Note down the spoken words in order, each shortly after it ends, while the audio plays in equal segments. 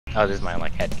Oh, this is my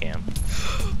like head cam.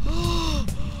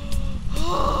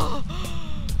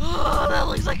 Oh, that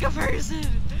looks like a person.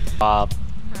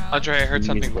 Andre, I heard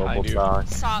something behind you.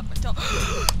 Stop! Don't.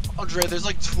 Andre, there's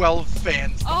like 12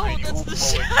 fans. Oh, that's the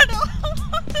shadow.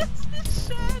 That's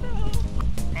the shadow.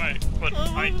 Alright, but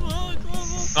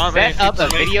Set up a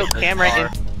video camera in.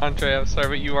 Andre, I'm sorry,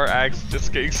 but you are actually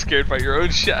just getting scared by your own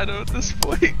shadow at this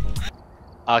point.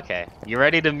 Okay, you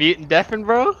ready to mute and deafen,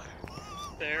 bro?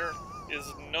 There is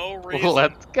no reason.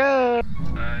 Let's go.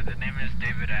 The name is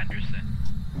David Anderson.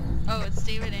 Oh, it's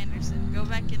David Anderson. Go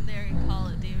back in there and call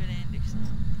it David Anderson.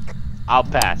 I'll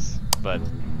pass, but.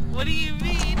 What do you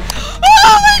mean?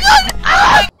 Oh my god!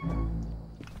 Ah!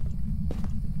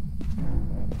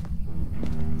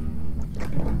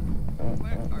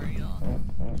 Where are y'all?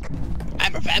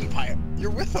 I'm a vampire.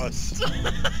 You're with us.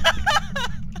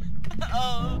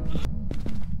 Oh.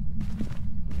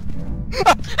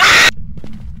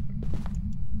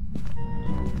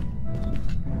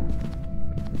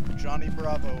 Johnny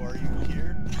Bravo, are you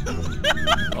here?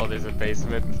 Oh, there's a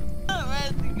basement.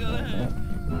 Randy, go ahead.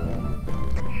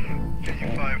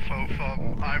 55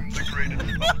 Fofo, I'm the greatest of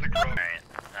the group. Alright,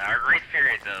 our grace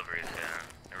period's over, so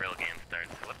the real game starts.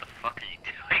 So what the fuck are you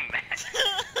doing, man?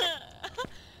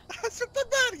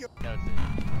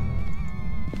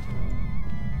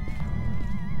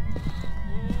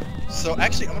 So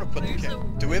actually, I'm gonna put the camera.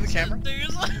 Do we have a camera?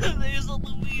 There's a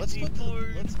Luigi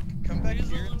board. Let's come back There's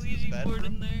here a into this Luigi board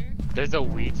in bedroom. there. There's a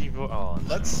Ouija board. Oh. No.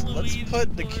 Let's Luigi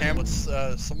put the board. camera.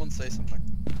 Someone say something.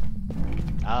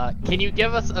 Can you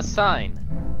give us a sign?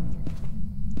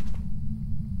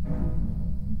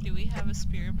 Do we have a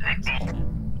spirit box?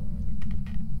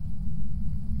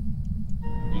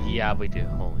 Yeah, we do.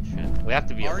 Holy shit. We have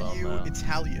to be Are alone, you though.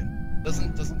 Italian?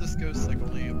 Doesn't this ghost like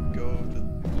only go to?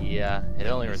 Yeah, it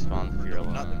only responds if you're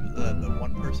alone. Not the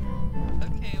one person.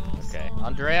 Okay, well. Okay, so-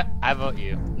 Andrea, I vote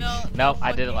you. No. No,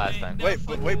 I did it last time. No, Wait,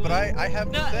 but I have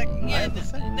No, the thing. yeah, I have the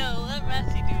thing. no, let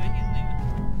Matthew do it. He's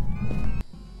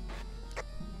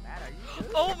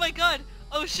new. Oh my god!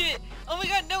 Oh shit! Oh my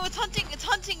god! No, it's hunting! It's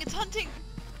hunting! It's hunting!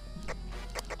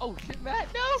 Oh shit, Matt,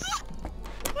 no!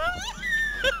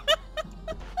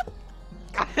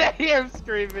 I hear him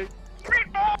screaming.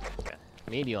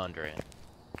 Need you, Andrea.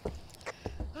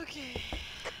 Okay.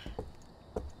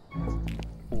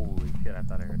 Holy shit, I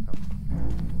thought I heard something.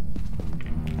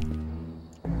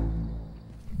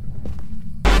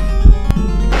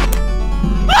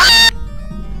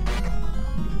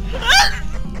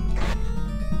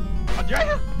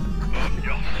 Andrea!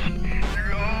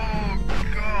 Oh,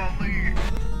 golly.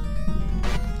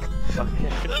 Okay.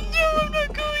 No, I'm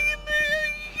not going in there!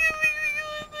 You can't make me go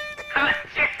in there!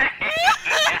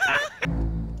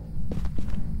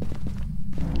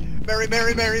 Mary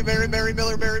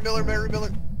Miller.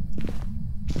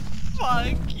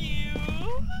 Fuck you!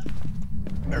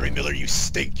 Mary Miller, you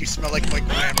stink. You smell like my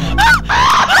grandma.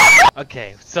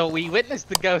 Okay, so we witnessed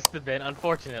the ghost event,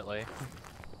 unfortunately.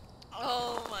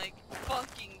 Oh my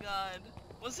fucking god.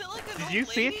 Was it like an Did old you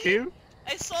see lady? it too?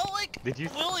 I saw like Did you-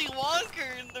 Willy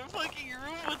Wonka in the fucking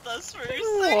room with us for a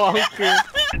Wonka.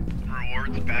 second.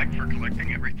 Rewards back for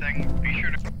collecting everything. Be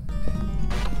sure to.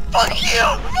 Fuck you!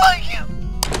 Fuck you!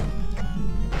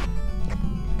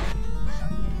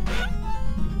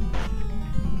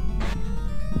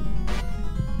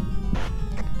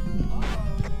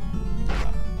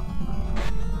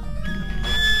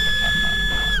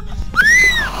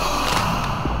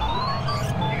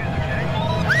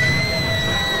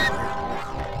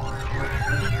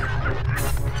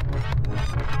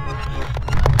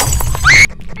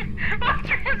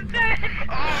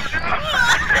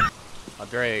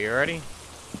 Andrea, you ready?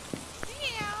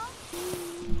 Yeah.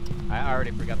 I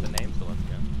already forgot the name, so let's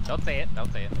go. Don't say it,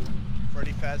 don't say it.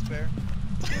 Freddy Fazbear.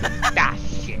 Ah,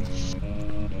 shit.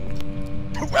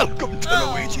 Welcome to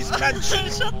Luigi's Mansion.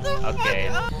 Shut the Okay.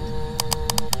 fuck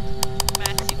up.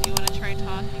 Maxie, do you want to try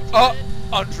talking to Oh, it?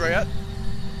 Andrea.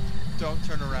 Don't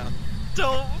turn around.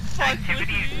 Don't fuck with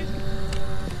me.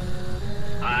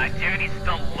 Activity's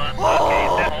still low.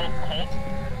 Okay,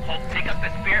 so pick up the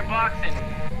spirit box and.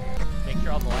 Make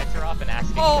sure all the lights are off and ask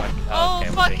me Oh, questions. oh, okay,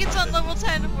 fuck, we're being it's on hunted. level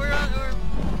 10. We're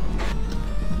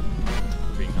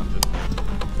Being hunted.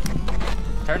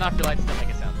 Turn off your lights, don't make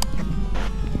a sound.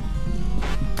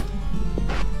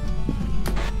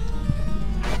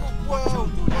 Whoa! Whoa!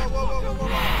 Whoa! Whoa! Whoa!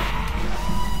 Whoa!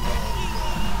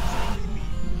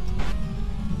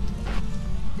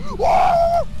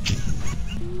 Whoa!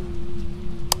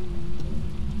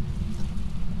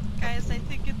 Guys, I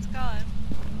think it's gone.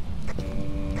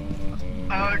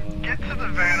 Get to the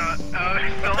van.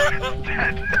 Someone is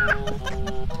dead.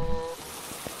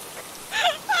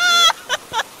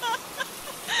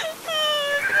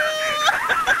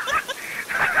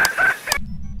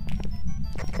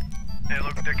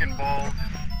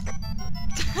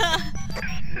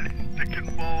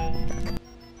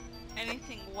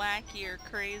 freaky or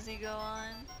crazy go on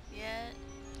yet?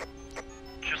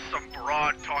 Just some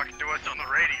broad talking to us on the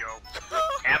radio.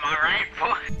 Am I right,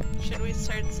 boy? Should we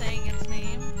start saying its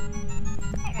name?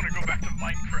 I want to go back to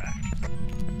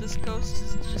Minecraft. This ghost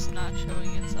is just not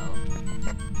showing itself.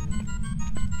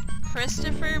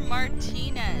 Christopher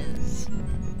Martinez.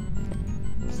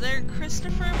 Is there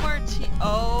Christopher Martinez?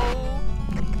 Oh.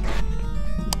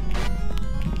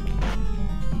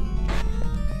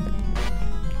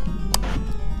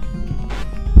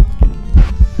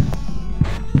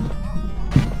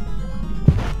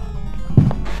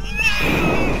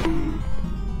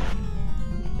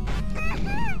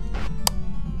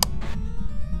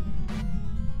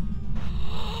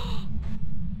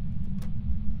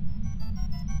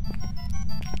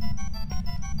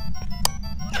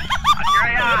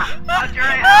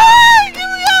 Andrea! Ah, get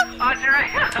me out!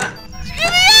 Andrea! Get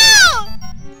me out!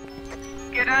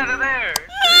 Get out of there!